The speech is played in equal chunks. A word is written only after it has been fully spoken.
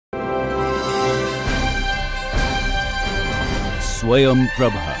Swayam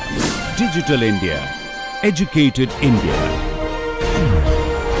Prabha. Digital India. Educated India.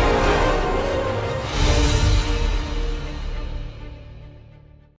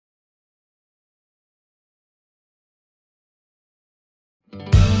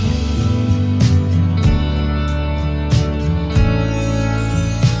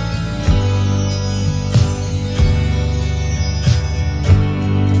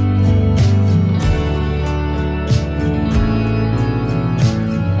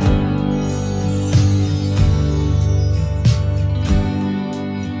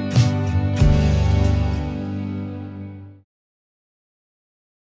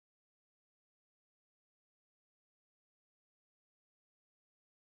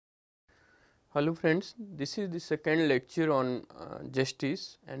 Hello friends, this is the second lecture on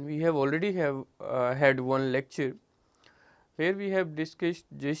justice, and we have already had one lecture where we have discussed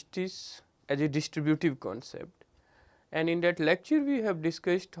justice as a distributive concept, and in that lecture we have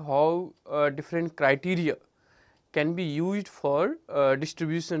discussed how different criteria can be used for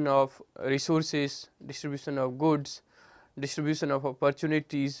distribution of resources, distribution of goods, distribution of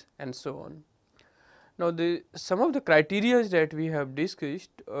opportunities and so on. Now, some of the criteria that we have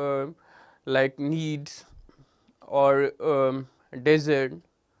discussed like needs or desert,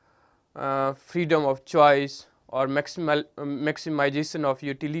 freedom of choice or maximization of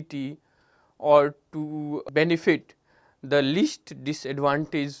utility, or to benefit the least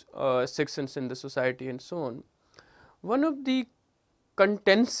disadvantaged sections in the society and so on. One of the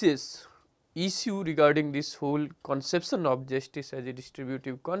contentious issue regarding this whole conception of justice as a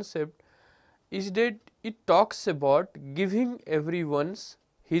distributive concept is that it talks about giving everyone's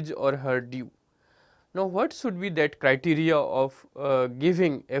his or her due. Now, what should be that criteria of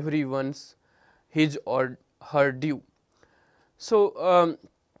giving everyone's his or her due? So,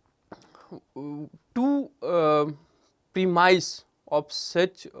 two premise of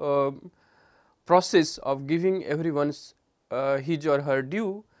such process of giving everyone's his or her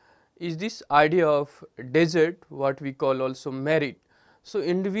due is this idea of desert, what we call also merit. So,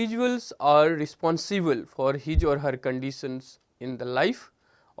 individuals are responsible for his or her conditions in the life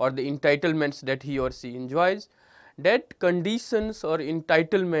or the entitlements that he or she enjoys. That conditions or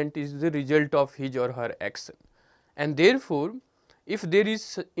entitlement is the result of his or her action, and therefore, if there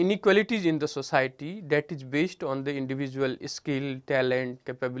is inequalities in the society that is based on the individual skill, talent,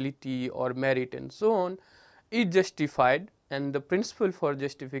 capability or merit and so on, is justified, and the principle for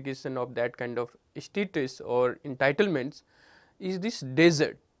justification of that kind of status or entitlements is this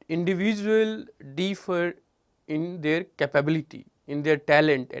desert. Individual differ in their capability, in their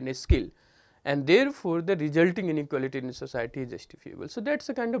talent and skill, and therefore, the resulting inequality in society is justifiable. So, that is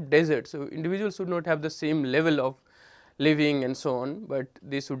a kind of desert. So, individuals should not have the same level of living and so on, but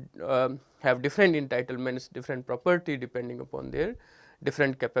they should have different entitlements, different property depending upon their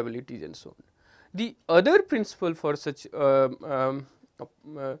different capabilities and so on. The other principle for such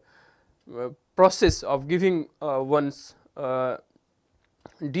process of giving one's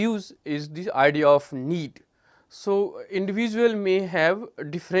dues is the idea of need. So, individual may have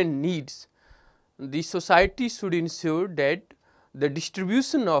different needs. The society should ensure that the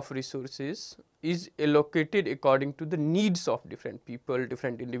distribution of resources is allocated according to the needs of different people,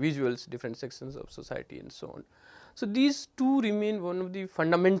 different individuals, different sections of society and so on. So, these two remain one of the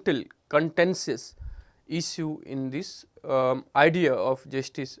fundamental contentious issue in this idea of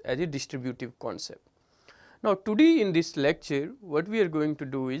justice as a distributive concept. Now, today in this lecture, what we are going to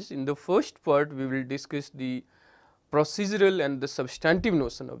do is, in the first part we will discuss the procedural and the substantive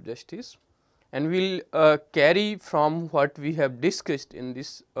notion of justice, and we will carry from what we have discussed in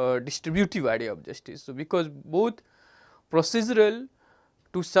this distributive idea of justice. So, because both procedural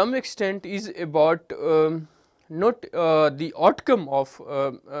to some extent is about not the outcome of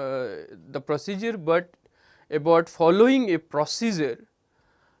the procedure, but about following a procedure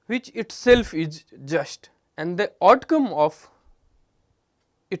which itself is just, and the outcome of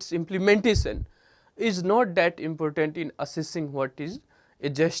its implementation is not that important in assessing what is a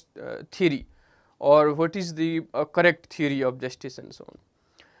just theory or what is the correct theory of justice and so on.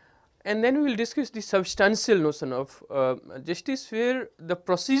 And then we will discuss the substantial notion of justice, where the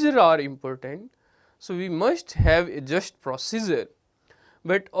procedure are important. So, we must have a just procedure,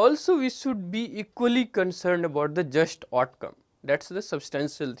 but also we should be equally concerned about the just outcome. That is the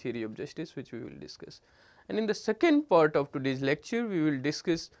substantial theory of justice, which we will discuss. And in the second part of today's lecture, we will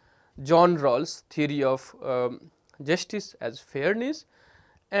discuss John Rawls' theory of justice as fairness,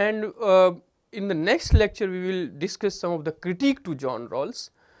 and in the next lecture we will discuss some of the critique to John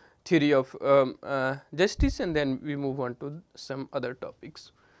Rawls' theory of justice, and then we move on to some other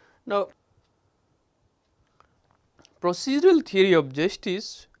topics. Now, Procedural theory of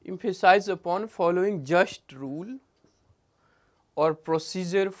justice emphasizes upon following just rule or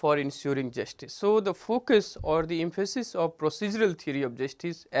procedure for ensuring justice. So, the focus or the emphasis of procedural theory of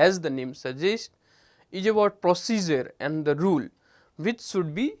justice, as the name suggests, is about procedure and the rule which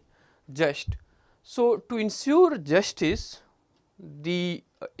should be just. So, to ensure justice, the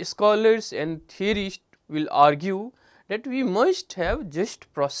scholars and theorists will argue that we must have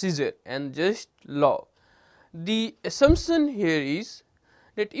just procedure and just law. The assumption here is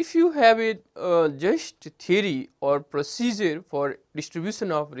that if you have a just theory or procedure for distribution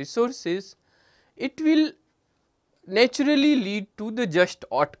of resources, it will naturally lead to the just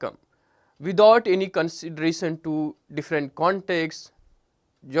outcome without any consideration to different contexts,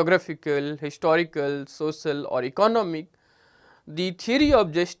 geographical, historical, social or economic. The theory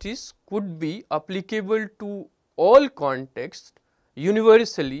of justice could be applicable to all contexts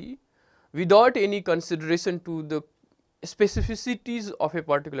universally without any consideration to the specificities of a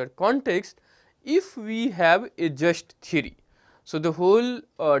particular context if we have a just theory. So, the whole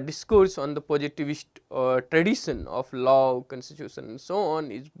discourse on the positivist tradition of law, constitution and so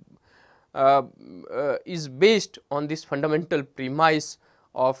on is based on this fundamental premise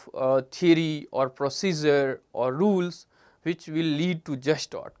of theory or procedure or rules which will lead to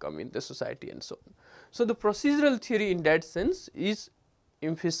just outcome in the society and so on. So, the procedural theory in that sense is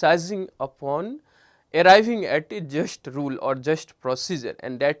emphasizing upon arriving at a just rule or just procedure,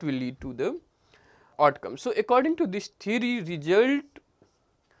 and that will lead to the outcome. So, according to this theory, result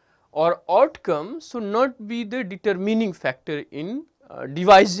or outcome should not be the determining factor in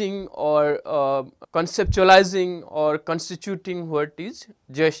devising or conceptualizing or constituting what is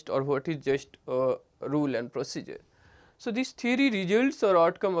just or what is just rule and procedure. So, this theory results or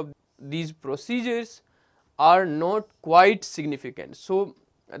outcome of these procedures are not quite significant. So,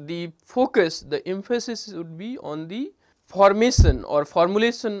 the focus, the emphasis would be on the formation or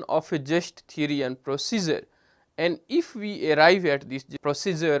formulation of a just theory and procedure, and if we arrive at this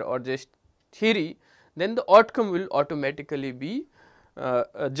procedure or just theory, then the outcome will automatically be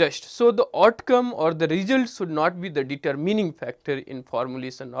just. So, the outcome or the result should not be the determining factor in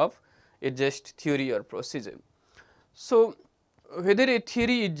formulation of a just theory or procedure. So, whether a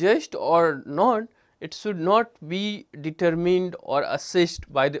theory is just or not, it should not be determined or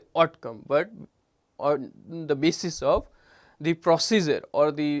assessed by the outcome, but on the basis of the procedure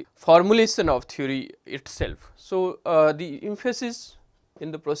or the formulation of theory itself. So, the emphasis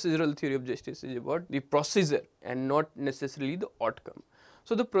in the procedural theory of justice is about the procedure and not necessarily the outcome.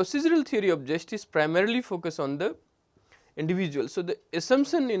 So, the procedural theory of justice primarily focus on the individual. So, the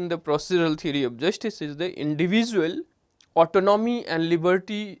assumption in the procedural theory of justice is the individual autonomy and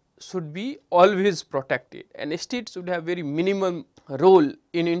liberty should be always protected, and a state should have very minimum role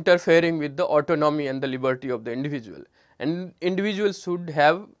in interfering with the autonomy and the liberty of the individual, and individual should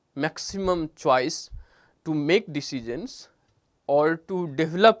have maximum choice to make decisions or to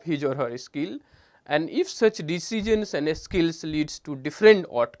develop his or her skill, and if such decisions and skills leads to different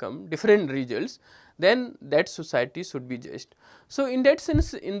outcome, different results, then that society should be just. So, in that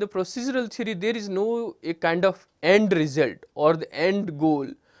sense, in the procedural theory there is no a kind of end result or the end goal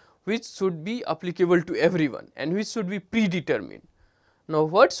which should be applicable to everyone and which should be predetermined. Now,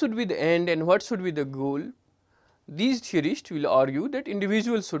 what should be the end and what should be the goal? These theorists will argue that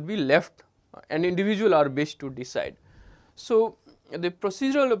individuals should be left and individual are best to decide. So, the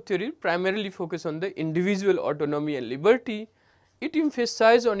procedural theory primarily focus on the individual autonomy and liberty. It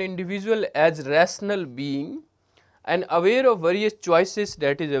emphasizes on individual as rational being and aware of various choices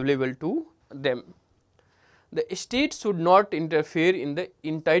that is available to them. The state should not interfere in the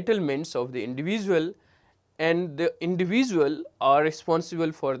entitlements of the individual, and the individual are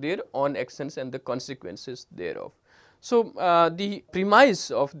responsible for their own actions and the consequences thereof. So, the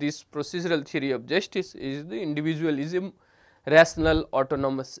premise of this procedural theory of justice is the individual is a rational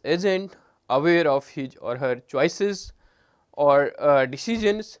autonomous agent aware of his or her choices or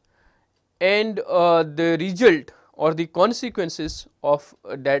decisions, and the result or the consequences of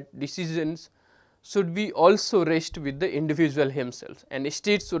that decisions should be also rest with the individual himself, and the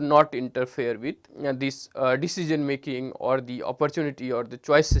state should not interfere with this decision making or the opportunity or the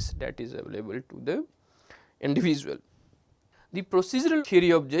choices that is available to the individual. The procedural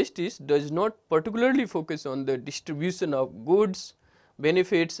theory of justice does not particularly focus on the distribution of goods,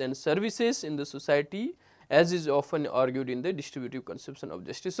 benefits and services in the society, as is often argued in the distributive conception of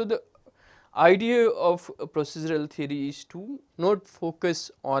justice. So, the idea of procedural theory is to not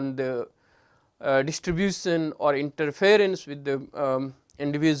focus on the distribution or interference with the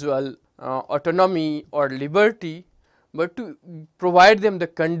individual autonomy or liberty, but to provide them the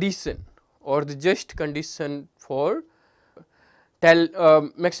condition or the just condition for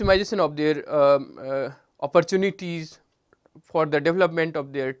maximization of their opportunities for the development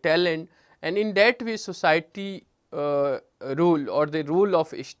of their talent, and in that way society role or the role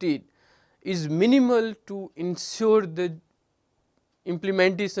of a state is minimal to ensure the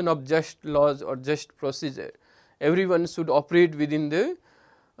implementation of just laws or just procedure. Everyone should operate within the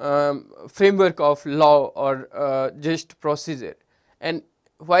framework of law or just procedure, and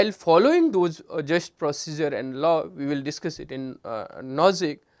while following those just procedure and law, we will discuss it in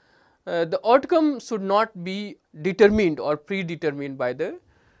Nozick, the outcome should not be determined or predetermined by the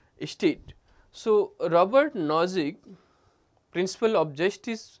state. So, Robert Nozick principle of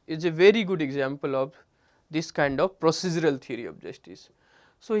justice is a very good example of this kind of procedural theory of justice.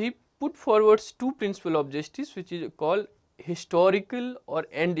 So, he put forward two principles of justice, which is called historical or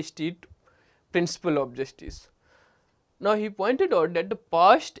end state principle of justice. Now, he pointed out that the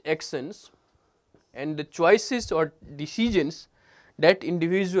past actions and the choices or decisions that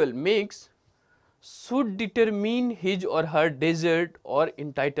individual makes should determine his or her desert or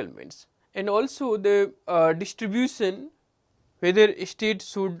entitlements, and also the distribution, whether state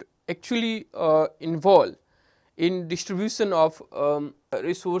should actually involve in distribution of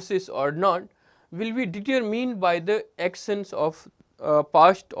resources or not, will be determined by the actions of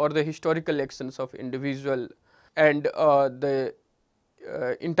past or the historical actions of individual and the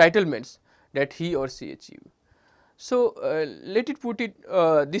entitlements that he or she achieve. So, let it put it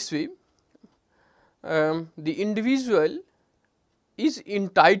this way, the individual is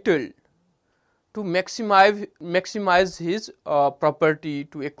entitled to maximize his property,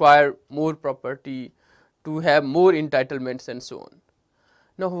 to acquire more property, to have more entitlements and so on.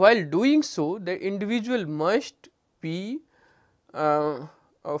 Now, while doing so, the individual must be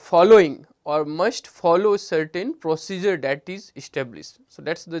following or must follow certain procedure that is established. So,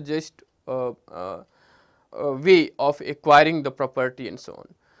 that is the just way of acquiring the property and so on.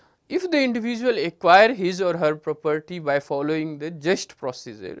 If the individual acquire his or her property by following the just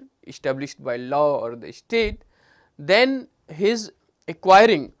procedure established by law or the state, then his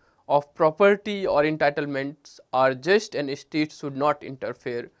acquiring of property or entitlements are just, and state should not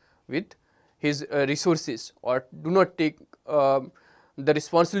interfere with his resources or do not take the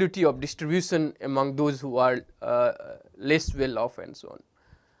responsibility of distribution among those who are less well off and so on.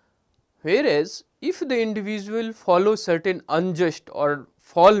 Whereas, if the individual follows certain unjust or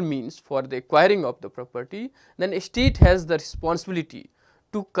foul means for the acquiring of the property, then a state has the responsibility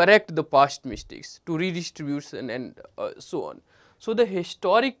to correct the past mistakes, to redistribution and so on. So, the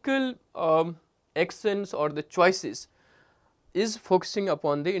historical actions or the choices is focusing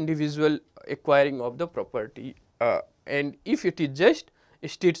upon the individual acquiring of the property, and if it is just, a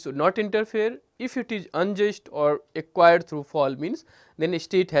state should not interfere. If it is unjust or acquired through foul means, then a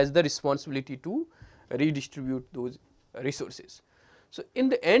state has the responsibility to redistribute those resources. So, in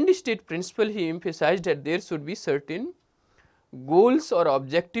the end state principle, he emphasized that there should be certain goals or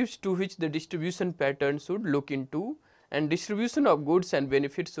objectives to which the distribution pattern should look into, and distribution of goods and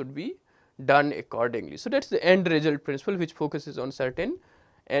benefits should be done accordingly. So, that is the end result principle, which focuses on certain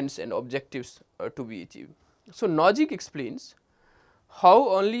ends and objectives to be achieved. So, Nozick explains how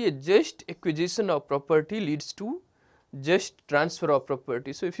only a just acquisition of property leads to just transfer of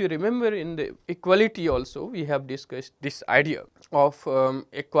property. So, if you remember in the equality also, we have discussed this idea of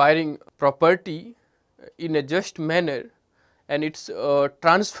acquiring property in a just manner, and its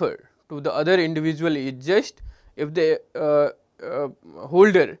transfer to the other individual is just if the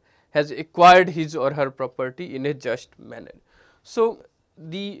holder has acquired his or her property in a just manner. So,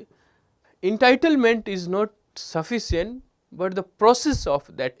 the entitlement is not sufficient, but the process of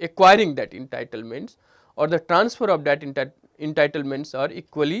that acquiring that entitlements or the transfer of that entitlements are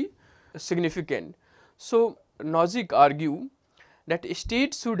equally significant. So, Nozick argue that a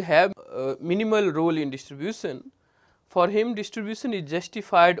state should have a minimal role in distribution. For him, distribution is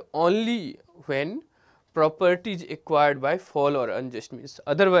justified only when property is acquired by foul or unjust means.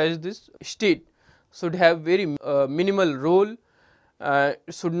 Otherwise, this state should have very minimal role,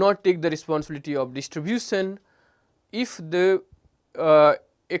 should not take the responsibility of distribution if the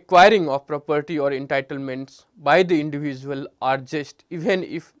acquiring of property or entitlements by the individual are just, even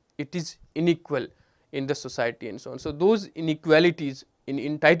if it is unequal in the society and so on. So, those inequalities in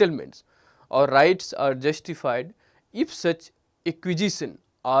entitlements or rights are justified if such acquisition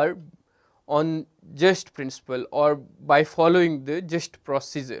are on just principle or by following the just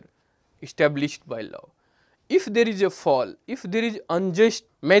procedure established by law. If there is a fall, if there is unjust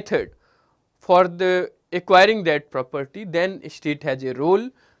method for the acquiring that property, then state has a role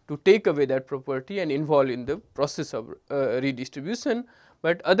to take away that property and involve in the process of redistribution,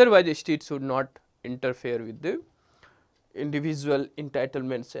 but otherwise a state should not interfere with the individual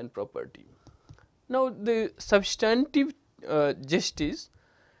entitlements and property. Now, the substantive justice,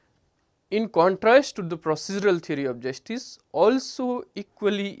 in contrast to the procedural theory of justice, also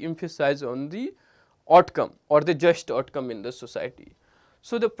equally emphasize on the outcome or the just outcome in the society.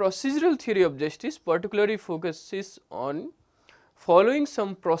 So, the procedural theory of justice particularly focuses on following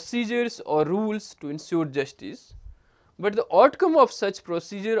some procedures or rules to ensure justice, but the outcome of such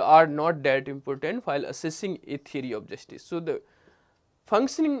procedure are not that important while assessing a theory of justice. So, the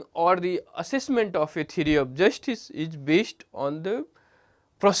functioning or the assessment of a theory of justice is based on the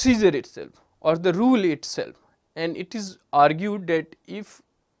procedure itself or the rule itself, and it is argued that if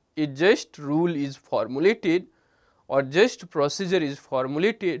a just rule is formulated or just procedure is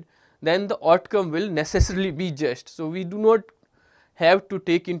formulated, then the outcome will necessarily be just. So, we do not have to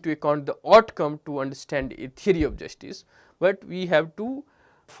take into account the outcome to understand a theory of justice, but we have to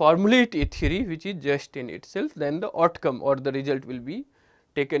formulate a theory which is just in itself, then the outcome or the result will be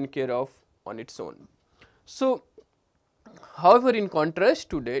taken care of on its own. So, however, in contrast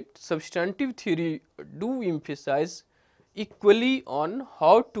to that, substantive theory do emphasize equally on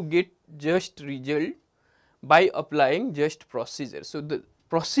how to get just result by applying just procedure. So, the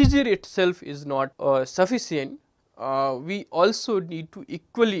procedure itself is not sufficient, we also need to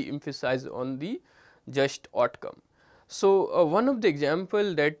equally emphasize on the just outcome. So, one of the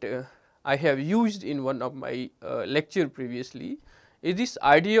example that I have used in one of my lecture previously is this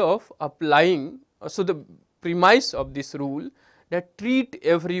idea of applying. So, the premise of this rule that treat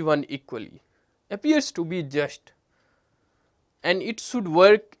everyone equally appears to be just, and it should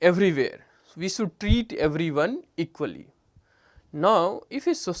work everywhere. We should treat everyone equally. Now, if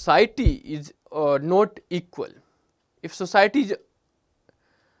a society is not equal, if society is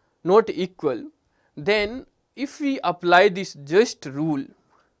not equal, then if we apply this just rule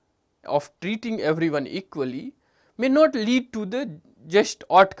of treating everyone equally, may not lead to the just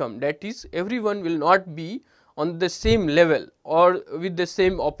outcome, that is, everyone will not be on the same level or with the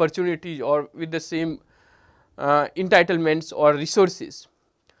same opportunities or with the same entitlements or resources.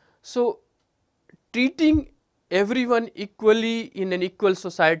 So, treating everyone equally in an equal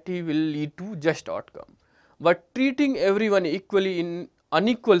society will lead to just outcome, but treating everyone equally in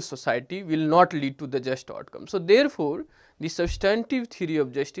unequal society will not lead to the just outcome. So, therefore, the substantive theory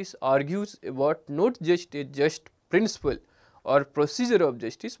of justice argues about not just a just principle or procedure of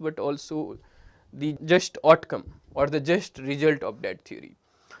justice, but also the just outcome or the just result of that theory.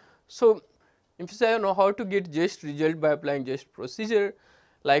 So, emphasize on how to get just result by applying just procedure,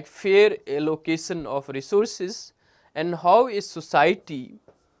 like fair allocation of resources and how a society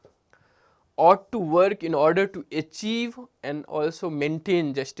ought to work in order to achieve and also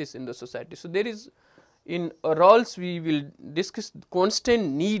maintain justice in the society. So, there is in Rawls we will discuss constant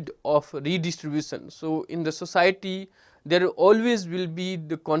need of redistribution. So, in the society there always will be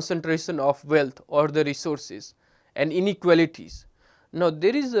the concentration of wealth or the resources and inequalities. Now,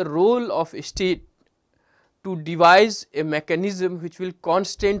 there is a role of a state to devise a mechanism which will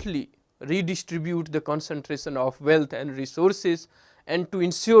constantly redistribute the concentration of wealth and resources, and to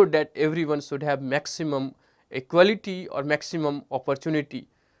ensure that everyone should have maximum equality or maximum opportunity.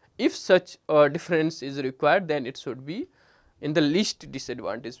 If such a difference is required, then it should be in the least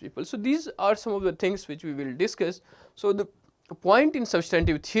disadvantaged people. So, these are some of the things which we will discuss. So, the point in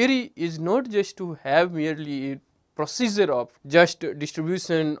substantive theory is not just to have merely a procedure of just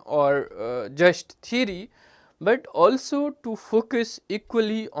distribution or just theory, but also to focus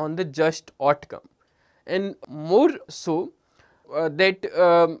equally on the just outcome, and more so that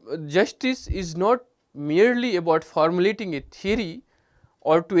justice is not merely about formulating a theory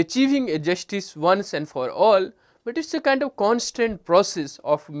or to achieving a justice once and for all, but it is a kind of constant process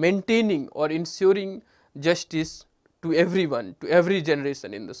of maintaining or ensuring justice to everyone, to every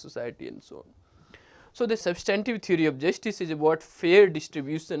generation in the society and so on. So, the substantive theory of justice is about fair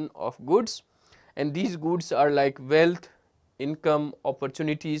distribution of goods, and these goods are like wealth, income,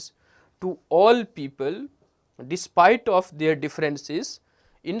 opportunities to all people despite of their differences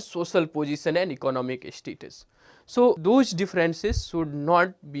in social position and economic status. So, those differences should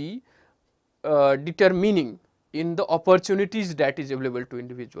not be determining in the opportunities that is available to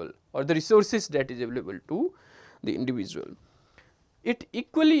individual or the resources that is available to the individual. It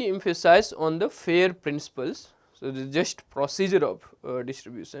equally emphasizes on the fair principles. So, the just procedure of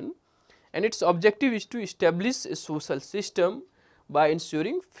distribution, and its objective is to establish a social system by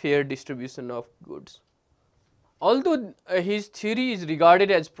ensuring fair distribution of goods. Although his theory is regarded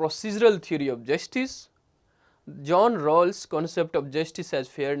as procedural theory of justice, John Rawls' concept of justice as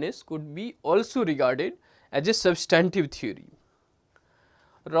fairness could be also regarded as a substantive theory.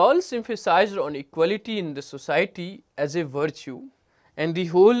 Rawls emphasized on equality in the society as a virtue, and the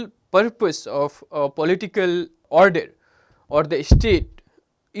whole purpose of a political order or the state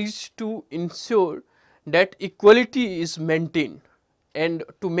is to ensure that equality is maintained, and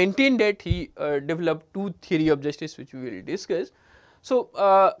to maintain that he developed two theory of justice which we will discuss. So,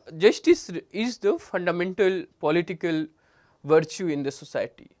 justice is the fundamental political virtue in the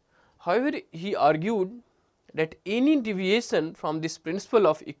society. However, he argued that any deviation from this principle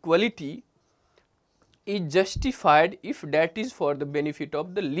of equality is justified if that is for the benefit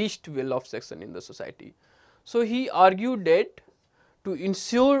of the least well-off section in the society. So, he argued that to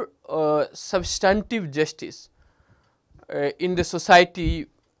ensure substantive justice in the society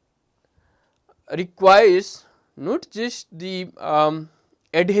requires not just the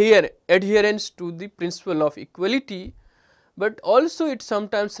adherence to the principle of equality, but also it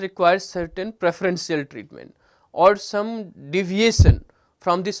sometimes requires certain preferential treatment or some deviation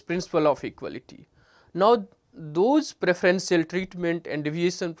from this principle of equality. Now, those preferential treatment and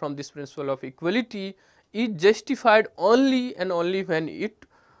deviation from this principle of equality is justified only and only when it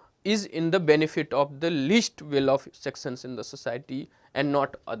is in the benefit of the least well-off sections in the society and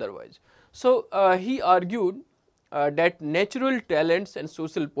not otherwise. So, he argued that natural talents and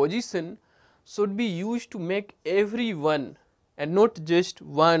social position should be used to make everyone and not just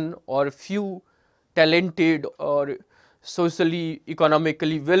one or few talented or socially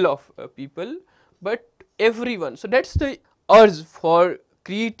economically well-off people, but everyone. So, that is the urge for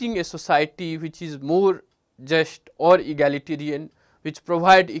creating a society which is more just or egalitarian, which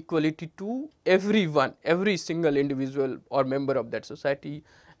provide equality to everyone, every single individual or member of that society,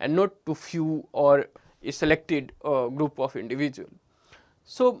 and not to few or a selected group of individual.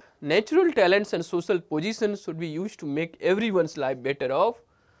 So, natural talents and social positions should be used to make everyone's life better off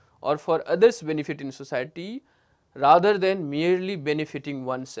or for others benefit in society rather than merely benefiting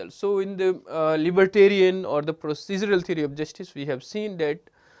oneself. So, in the libertarian or the procedural theory of justice, we have seen that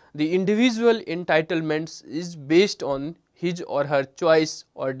the individual entitlements is based on his or her choice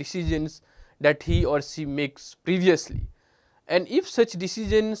or decisions that he or she makes previously, and if such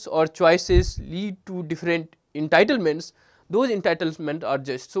decisions or choices lead to different entitlements, those entitlements are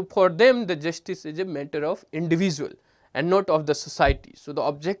just. So, for them the justice is a matter of individual and not of the society. So, the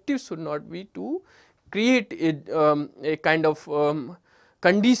objective should not be to create a kind of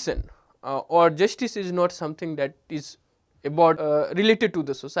condition or justice is not something that is about related to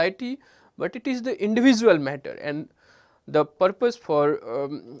the society, but it is the individual matter, and the purpose for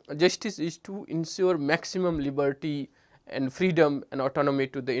justice is to ensure maximum liberty and freedom and autonomy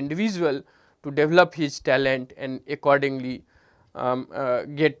to the individual to develop his talent and accordingly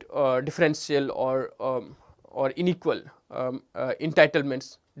get differential or unequal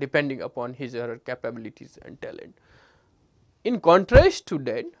entitlements depending upon his or her capabilities and talent. In contrast to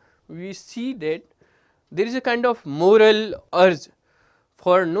that, we see that there is a kind of moral urge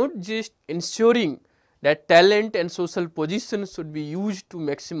for not just ensuring that talent and social positions should be used to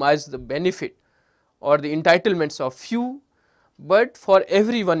maximize the benefit or the entitlements of few, but for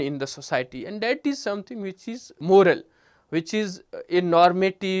everyone in the society, and that is something which is moral, which is a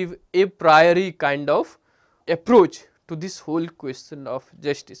normative, a priori kind of approach to this whole question of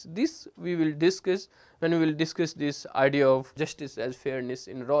justice. This we will discuss when we will discuss this idea of justice as fairness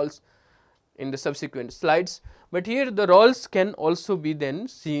in Rawls in the subsequent slides, but here the Rawls can also be then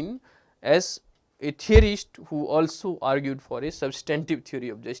seen as a theorist who also argued for a substantive theory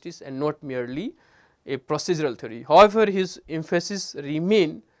of justice and not merely a procedural theory. However, his emphasis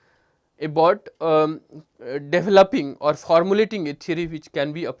remain about developing or formulating a theory which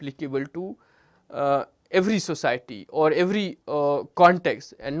can be applicable to every society or every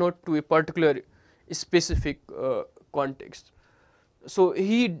context and not to a particular specific context. So,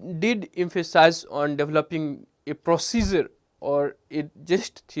 he did emphasize on developing a procedure or a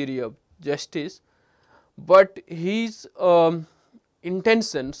just theory of justice, but his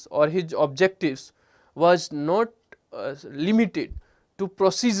intentions or his objectives was not limited to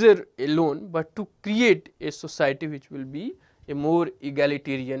procedure alone, but to create a society which will be a more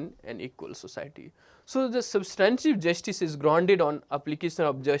egalitarian and equal society. So, the substantive justice is grounded on application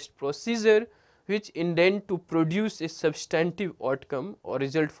of just procedure which intend to produce a substantive outcome or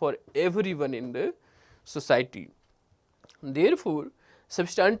result for everyone in the society. Therefore,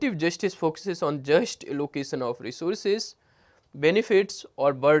 substantive justice focuses on just allocation of resources, benefits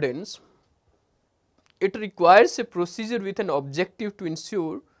or burdens. It requires a procedure with an objective to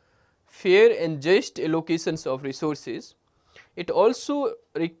ensure fair and just allocations of resources. It also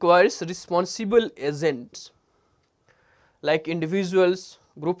requires responsible agents like individuals,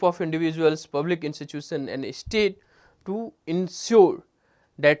 group of individuals, public institution and state to ensure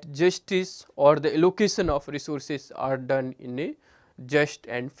that justice or the allocation of resources are done in a just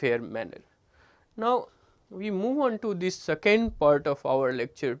and fair manner. Now, we move on to the second part of our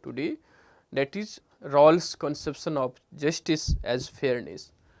lecture today, that is Rawls' conception of justice as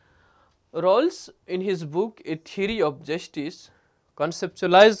fairness. Rawls, in his book A Theory of Justice,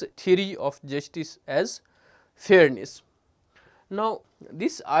 conceptualized theory of justice as fairness. Now,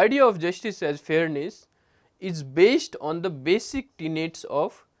 this idea of justice as fairness is based on the basic tenets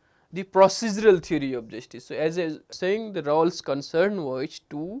of the procedural theory of justice. So, as I was saying, the Rawls' concern was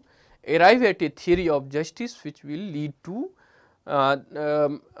to arrive at a theory of justice which will lead to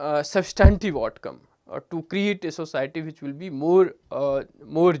substantive outcome, or to create a society which will be more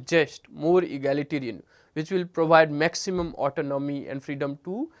just, more egalitarian, which will provide maximum autonomy and freedom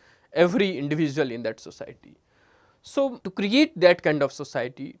to every individual in that society. So, to create that kind of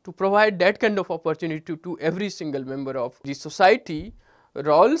society, to provide that kind of opportunity to every single member of the society,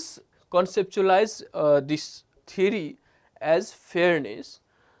 Rawls conceptualized this theory as fairness,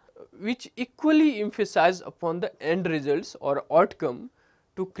 which equally emphasize upon the end results or outcome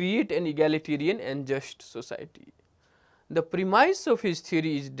to create an egalitarian and just society. The premise of his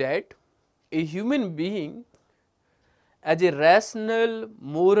theory is that a human being as a rational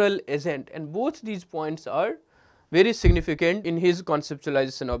moral agent, and both these points are very significant in his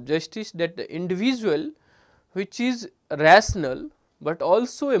conceptualization of justice, that the individual which is rational but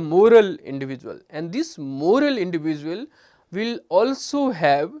also a moral individual, and this moral individual will also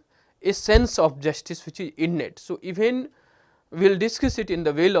have a sense of justice which is innate. So, even we will discuss it in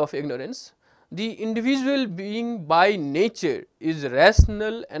the veil of ignorance, the individual being by nature is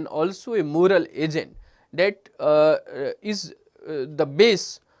rational and also a moral agent, that is the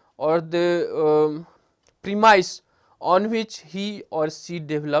base or the premise on which he or she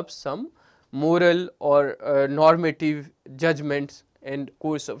develops some moral or normative judgments and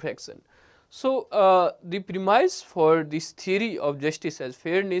course of action. So, the premise for this theory of justice as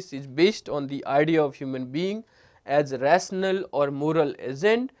fairness is based on the idea of human being as rational or moral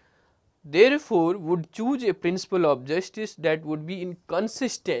agent, therefore, would choose a principle of justice that would be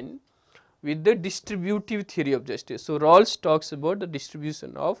inconsistent with the distributive theory of justice. So, Rawls talks about the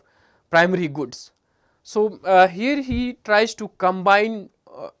distribution of primary goods. So, here he tries to combine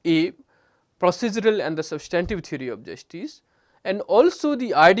a procedural and the substantive theory of justice, and also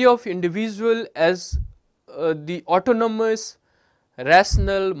the idea of individual as the autonomous,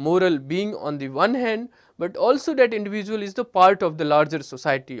 rational, moral being on the one hand, but also that individual is the part of the larger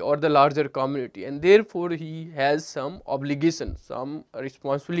society or the larger community, and therefore, he has some obligation, some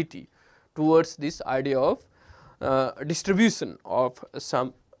responsibility towards this idea of distribution of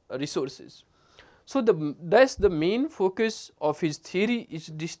some resources. So, thus the main focus of his theory is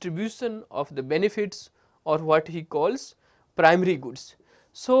distribution of the benefits, or what he calls primary goods.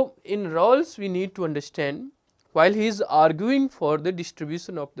 So, in Rawls we need to understand, while he is arguing for the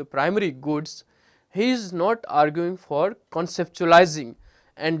distribution of the primary goods, he is not arguing for conceptualizing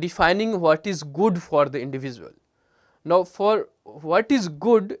and defining what is good for the individual. Now, for what is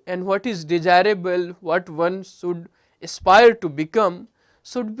good and what is desirable, what one should aspire to become,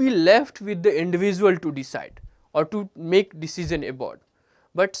 should be left with the individual to decide or to make decision about.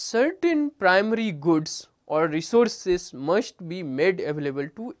 But certain primary goods or resources must be made available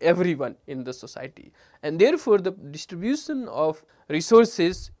to everyone in the society, and therefore, the distribution of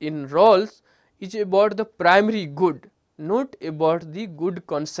resources in Rawls is about the primary good, not about the good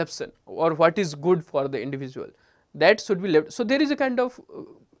conception or what is good for the individual. That should be left. So, there is a kind of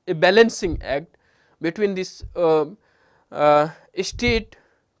a balancing act between this state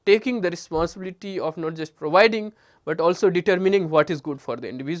taking the responsibility of not just providing, but also determining what is good for the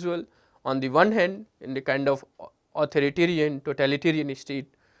individual on the one hand in the kind of authoritarian totalitarian state,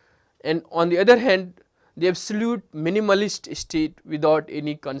 and on the other hand the absolute minimalist state without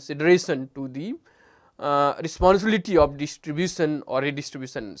any consideration to the responsibility of distribution or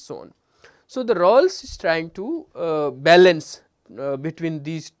redistribution and so on. So, the Rawls is trying to balance between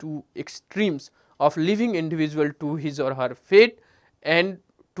these two extremes of leaving individual to his or her fate and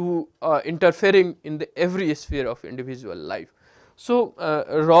to interfering in the every sphere of individual life. So,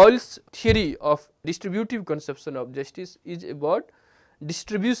 Rawls' theory of distributive conception of justice is about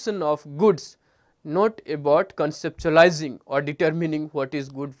distribution of goods, not about conceptualizing or determining what is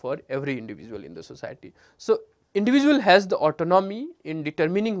good for every individual in the society. So, individual has the autonomy in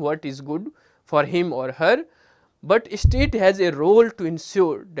determining what is good for him or her, but state has a role to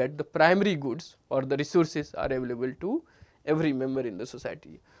ensure that the primary goods or the resources are available to every member in the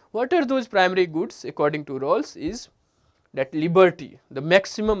society. What are those primary goods according to Rawls is that liberty, the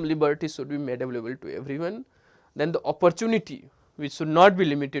maximum liberty should be made available to everyone, then the opportunity which should not be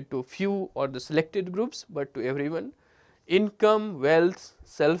limited to few or the selected groups, but to everyone, income, wealth,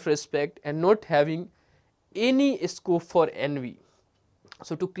 self-respect, and not having any scope for envy.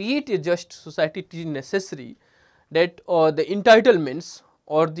 So, to create a just society, it is necessary that the entitlements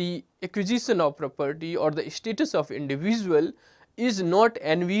or the acquisition of property or the status of individual is not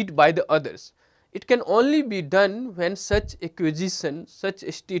envied by the others. It can only be done when such acquisition, such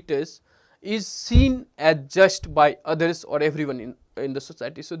status is seen as just by others or everyone in the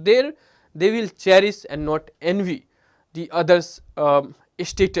society. So, there they will cherish and not envy the others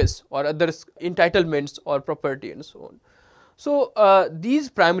status or others entitlements or property and so on. So, these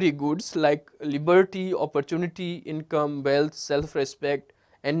primary goods like liberty, opportunity, income, wealth, self-respect,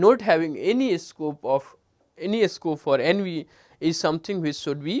 and not having any scope for envy is something which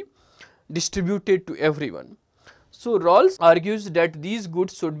should be distributed to everyone. So, Rawls argues that these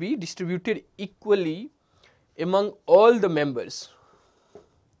goods should be distributed equally among all the members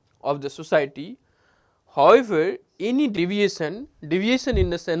of the society. However, any deviation in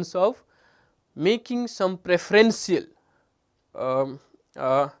the sense of making some preferential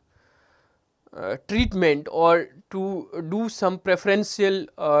treatment or to do some preferential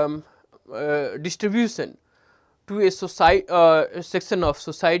distribution to a section of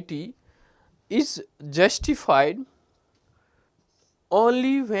society is justified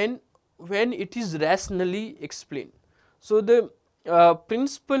only when it is rationally explained. So, the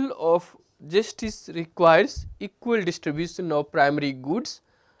principle of justice requires equal distribution of primary goods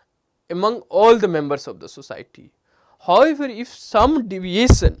among all the members of the society. However, if some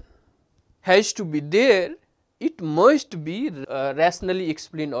deviation has to be there, it must be rationally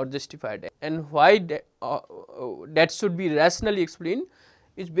explained or justified, and why that should be rationally explained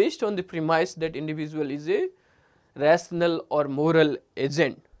is based on the premise that individual is a rational or moral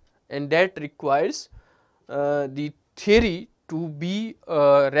agent, and that requires the theory to be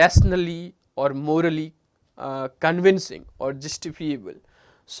rationally or morally convincing or justifiable.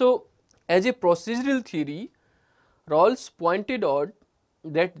 So, as a procedural theory, Rawls pointed out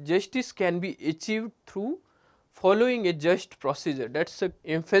that justice can be achieved through following a just procedure. That is an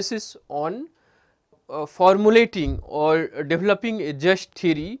emphasis on formulating or developing a just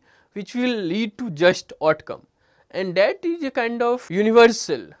theory which will lead to just outcome, and that is a kind of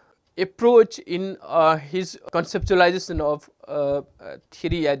universal approach in his conceptualization of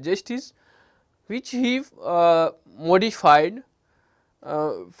theory as justice, which he modified,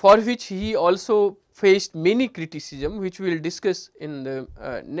 for which he also faced many criticism, which we will discuss in the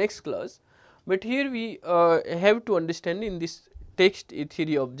next class. But here we have to understand in this text a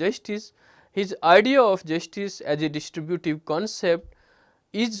theory of justice, his idea of justice as a distributive concept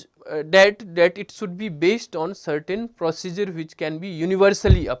is that it should be based on certain procedure which can be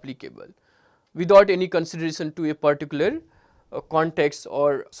universally applicable without any consideration to a particular context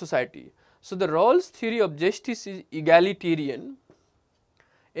or society. So, the Rawls theory of justice is egalitarian,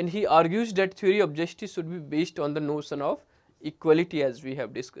 and he argues that theory of justice should be based on the notion of equality as we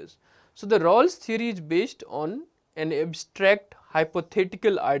have discussed. So, the Rawls theory is based on an abstract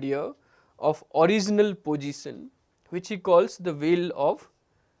hypothetical idea of original position, which he calls the veil of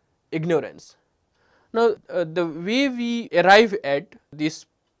ignorance. Now, the way we arrive at this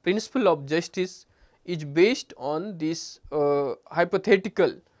principle of justice is based on this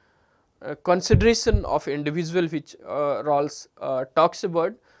hypothetical consideration of individual which Rawls talks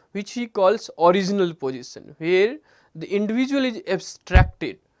about, which he calls original position, where the individual is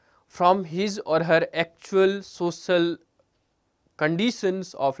abstracted from his or her actual social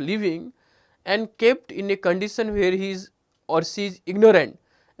conditions of living and kept in a condition where he is or she is ignorant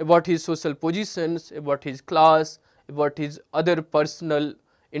about his social positions, about his class, about his other personal,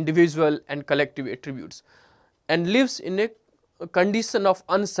 individual and collective attributes, and lives in a condition of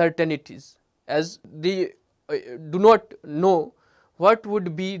uncertainties, as they do not know what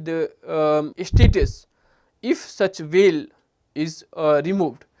would be the status if such veil is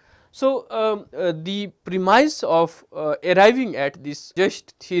removed. So, the premise of arriving at this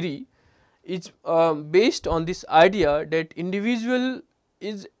just theory is based on this idea that individual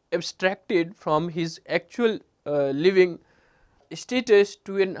is abstracted from his actual living status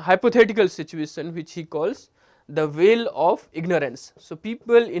to an hypothetical situation which he calls the veil of ignorance. So,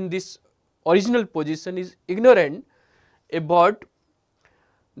 people in this original position is ignorant about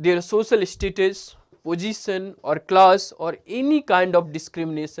their social status, position or class or any kind of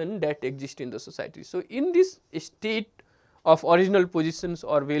discrimination that exists in the society. So, in this state of original positions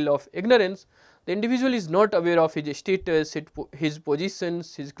or veil of ignorance, the individual is not aware of his status, his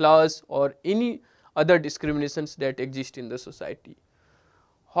positions, his class or any other discriminations that exist in the society.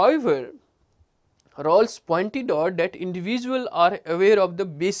 However, Rawls pointed out that individuals are aware of the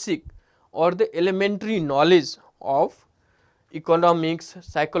basic or the elementary knowledge of economics,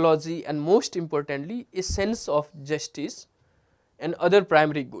 psychology, and most importantly a sense of justice and other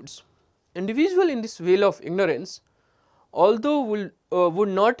primary goods. Individual in this veil of ignorance, although would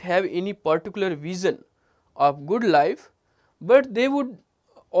not have any particular vision of good life, but they would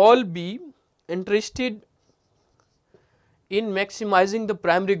all be interested in maximizing the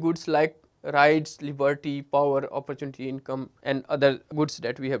primary goods like rights, liberty, power, opportunity, income, and other goods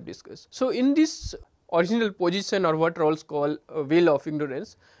that we have discussed. So, in this original position, or what Rawls call a veil of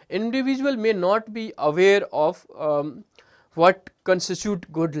ignorance, individual may not be aware of what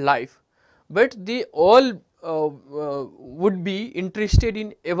constitute good life, but they all would be interested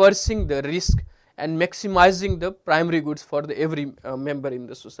in aversing the risk and maximizing the primary goods for the every member in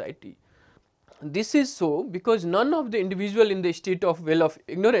the society. This is so because none of the individual in the state of veil of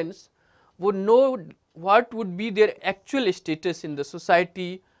ignorance would know what would be their actual status in the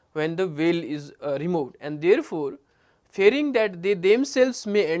society when the veil is removed, and therefore, fearing that they themselves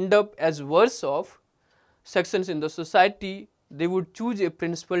may end up as worse off sections in the society, they would choose a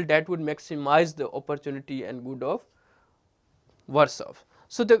principle that would maximize the opportunity and good of worse off.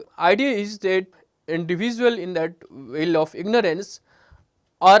 So, the idea is that individual in that veil of ignorance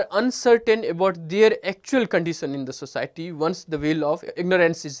are uncertain about their actual condition in the society once the veil of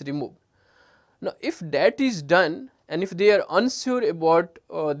ignorance is removed. Now, if that is done and if they are unsure about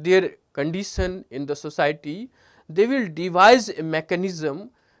their condition in the society, they will devise a mechanism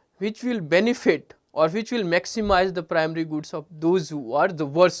which will benefit or which will maximize the primary goods of those who are the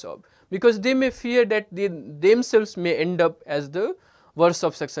worse off, because they may fear that they themselves may end up as the worse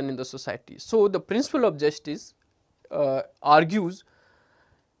off section in the society. So, the principle of justice argues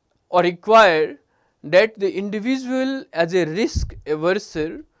or require that the individual as a risk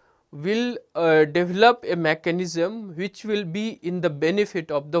averser will develop a mechanism which will be in the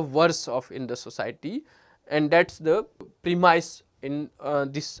benefit of the worse off in the society, and that is the premise in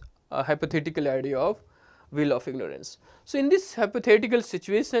this hypothetical idea of veil of ignorance. So, in this hypothetical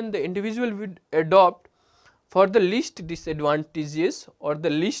situation, the individual would adopt for the least disadvantageous or the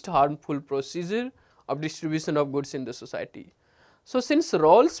least harmful procedure of distribution of goods in the society. So, since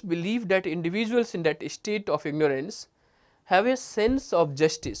Rawls believed that individuals in that state of ignorance have a sense of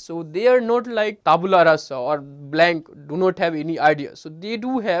justice, so they are not like tabula rasa or blank, do not have any idea. So, they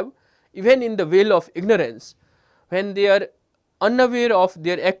do have, even in the veil of ignorance, when they are unaware of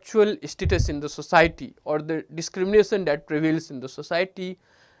their actual status in the society or the discrimination that prevails in the society,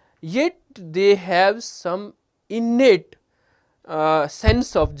 yet they have some innate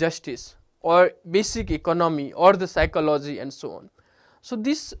sense of justice or basic economy or the psychology and so on. So,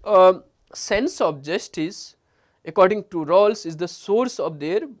 this sense of justice according to Rawls is the source of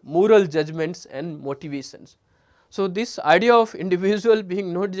their moral judgments and motivations. So, this idea of individual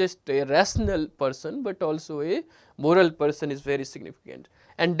being not just a rational person, but also a moral person is very significant,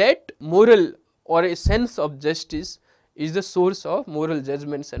 and that moral or a sense of justice is the source of moral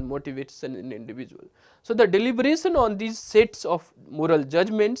judgments and motivation in individual. So, the deliberation on these sets of moral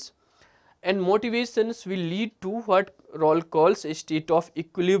judgments and motivations will lead to what Rawls calls a state of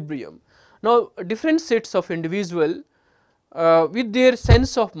equilibrium. Now, different sets of individual with their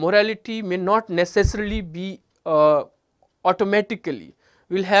sense of morality may not necessarily be automatically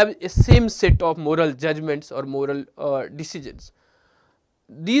will have a same set of moral judgments or moral decisions.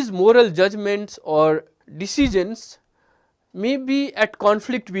 These moral judgments or decisions may be at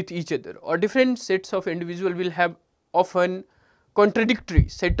conflict with each other, or different sets of individual will have often contradictory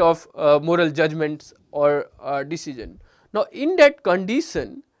set of moral judgments or decision. Now, in that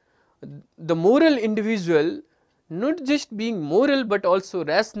condition, the moral individual, not just being moral but also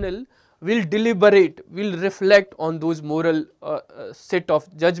rational, will deliberate, will reflect on those moral set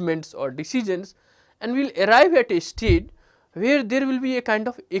of judgments or decisions, and will arrive at a state where there will be a kind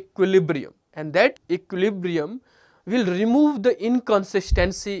of equilibrium, and that equilibrium will remove the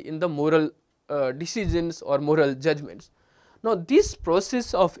inconsistency in the moral decisions or moral judgments. Now, this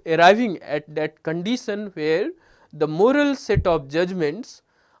process of arriving at that condition where the moral set of judgments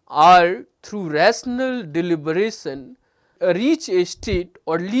are through rational deliberation reach a state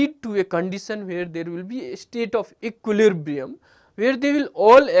or lead to a condition where there will be a state of equilibrium, where they will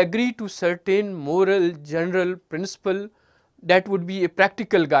all agree to certain moral general principle that would be a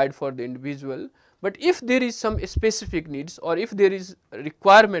practical guide for the individual. But if there is some specific needs or if there is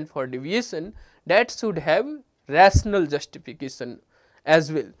requirement for deviation, that should have rational justification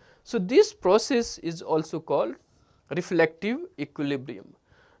as well. So, this process is also called reflective equilibrium.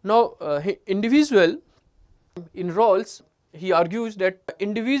 Now, individual in Rawls he argues that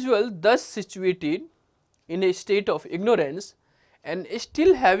individual thus situated in a state of ignorance and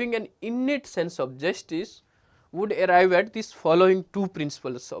still having an innate sense of justice would arrive at these following two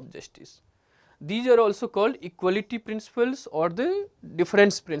principles of justice. These are also called equality principles or the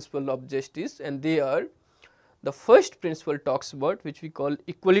difference principle of justice, and they are: the first principle talks about, which we call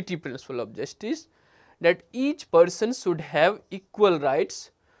equality principle of justice, that each person should have equal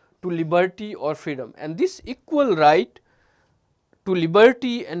rights to liberty or freedom, and this equal right to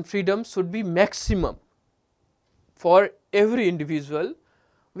liberty and freedom should be maximum for every individual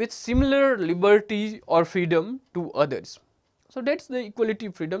with similar liberty or freedom to others. So, that is the equality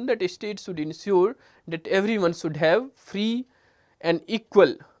freedom, that a state should ensure that everyone should have free and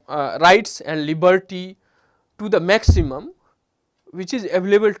equal rights and liberty to the maximum which is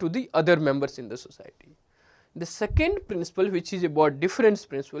available to the other members in the society. The second principle, which is about difference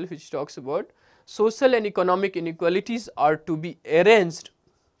principle, which talks about social and economic inequalities are to be arranged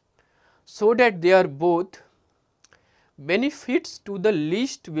so that they are both benefits to the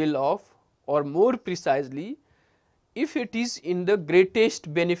least will of, or more precisely, if it is in the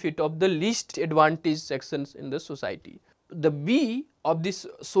greatest benefit of the least advantaged sections in the society. The B of this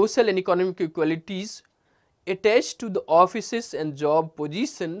social and economic equalities attached to the offices and job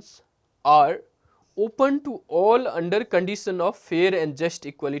positions are open to all under condition of fair and just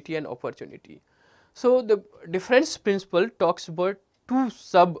equality and opportunity. So, the difference principle talks about two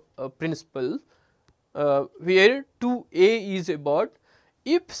sub principles, where 2A is about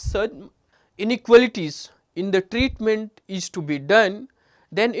if such inequalities in the treatment is to be done,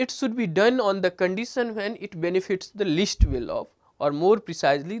 then it should be done on the condition when it benefits the least will of, or more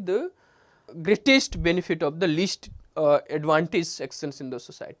precisely the greatest benefit of the least advantaged sections in the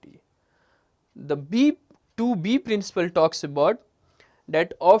society. The 2B principle talks about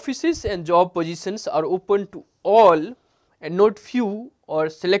that offices and job positions are open to all and not few or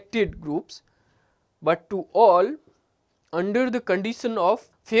selected groups, but to all under the condition of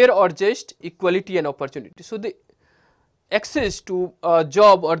fair or just equality and opportunity. So, the access to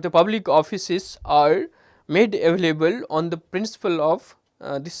job or the public offices are made available on the principle of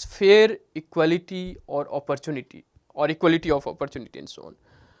this fair equality or opportunity, or equality of opportunity, and so on.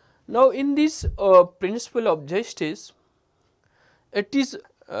 Now, in this principle of justice, it is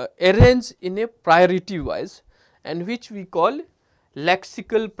arranged in a priority wise, and which we call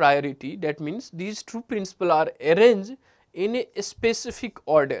lexical priority. That means, these two principles are arranged in a specific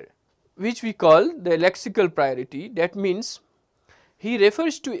order, which we call the lexical priority. That means, he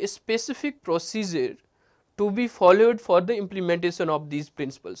refers to a specific procedure to be followed for the implementation of these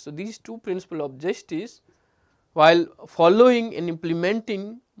principles. So, these two principles of justice, while following and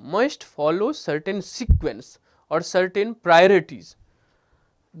implementing, must follow certain sequence or certain priorities.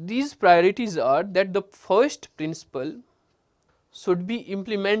 These priorities are that the first principle should be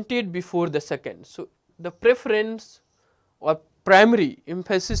implemented before the second. So, the preference or primary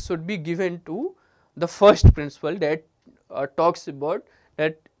emphasis should be given to the first principle that talks about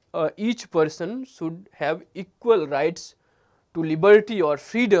that each person should have equal rights to liberty or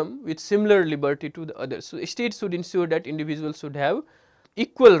freedom with similar liberty to the others. So, a state should ensure that individuals should have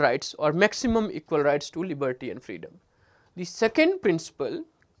equal rights or maximum equal rights to liberty and freedom. The second principle,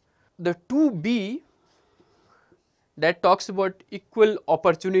 the 2B, that talks about equal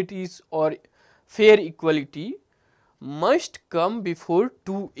opportunities or fair equality, must come before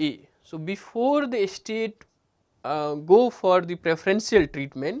 2A. So, before the state go for the preferential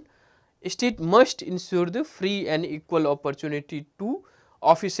treatment, state must ensure the free and equal opportunity to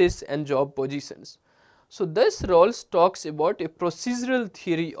offices and job positions. So, thus Rawls talks about a procedural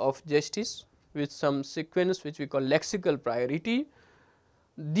theory of justice with some sequence which we call lexical priority.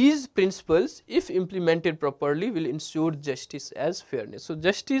 These principles, if implemented properly, will ensure justice as fairness. So,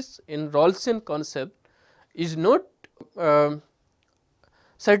 justice in Rawlsian concept is not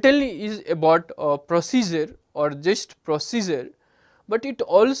certainly is about procedure or just procedure, but it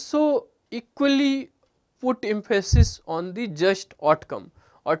also equally put emphasis on the just outcome,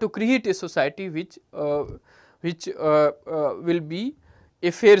 or to create a society which will be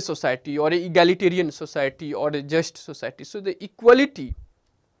a fair society or a egalitarian society or a just society. So, the equality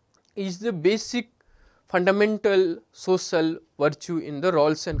is the basic fundamental social virtue in the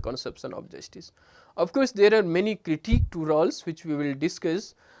Rawlsian conception of justice. Of course, there are many critiques to Rawls which we will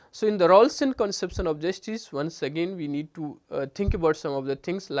discuss. So, in the Rawlsian conception of justice, once again we need to think about some of the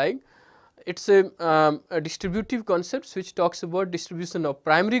things, like it is a distributive concept which talks about distribution of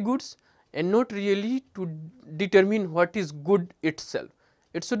primary goods and not really to determine what is good itself.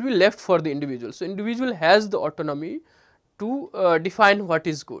 It should be left for the individual. So, individual has the autonomy to define what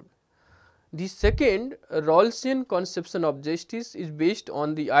is good. The second, Rawlsian conception of justice is based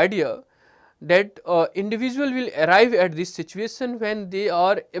on the idea that individual will arrive at this situation when they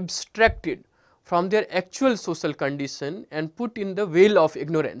are abstracted from their actual social condition and put in the veil of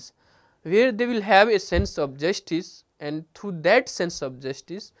ignorance, where they will have a sense of justice, and through that sense of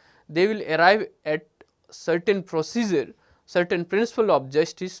justice they will arrive at certain procedure, certain principle of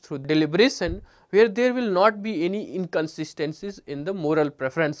justice through deliberation, where there will not be any inconsistencies in the moral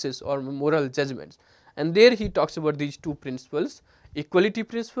preferences or moral judgments. And there he talks about these two principles: equality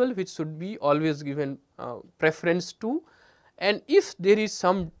principle, which should be always given preference to, and if there is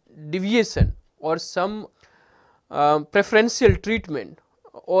some deviation or some preferential treatment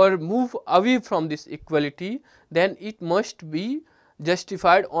or move away from this equality, then it must be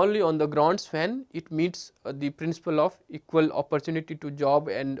justified only on the grounds when it meets the principle of equal opportunity to job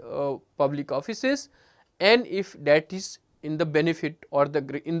and public offices, and if that is in the benefit or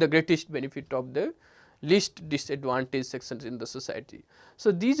in the greatest benefit of the least disadvantaged sections in the society.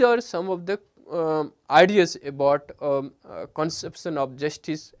 So, these are some of the ideas about conception of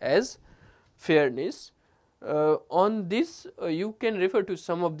justice as fairness. On this you can refer to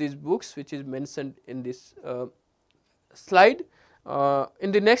some of these books which is mentioned in this slide.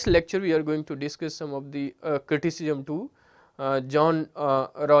 In the next lecture we are going to discuss some of the criticism to John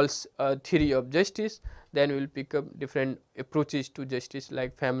Rawls' theory of justice. Then we will pick up different approaches to justice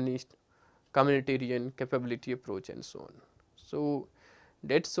like feminist, communitarian, capability approach and so on. So,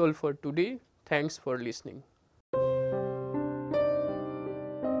 that is all for today. Thanks for listening.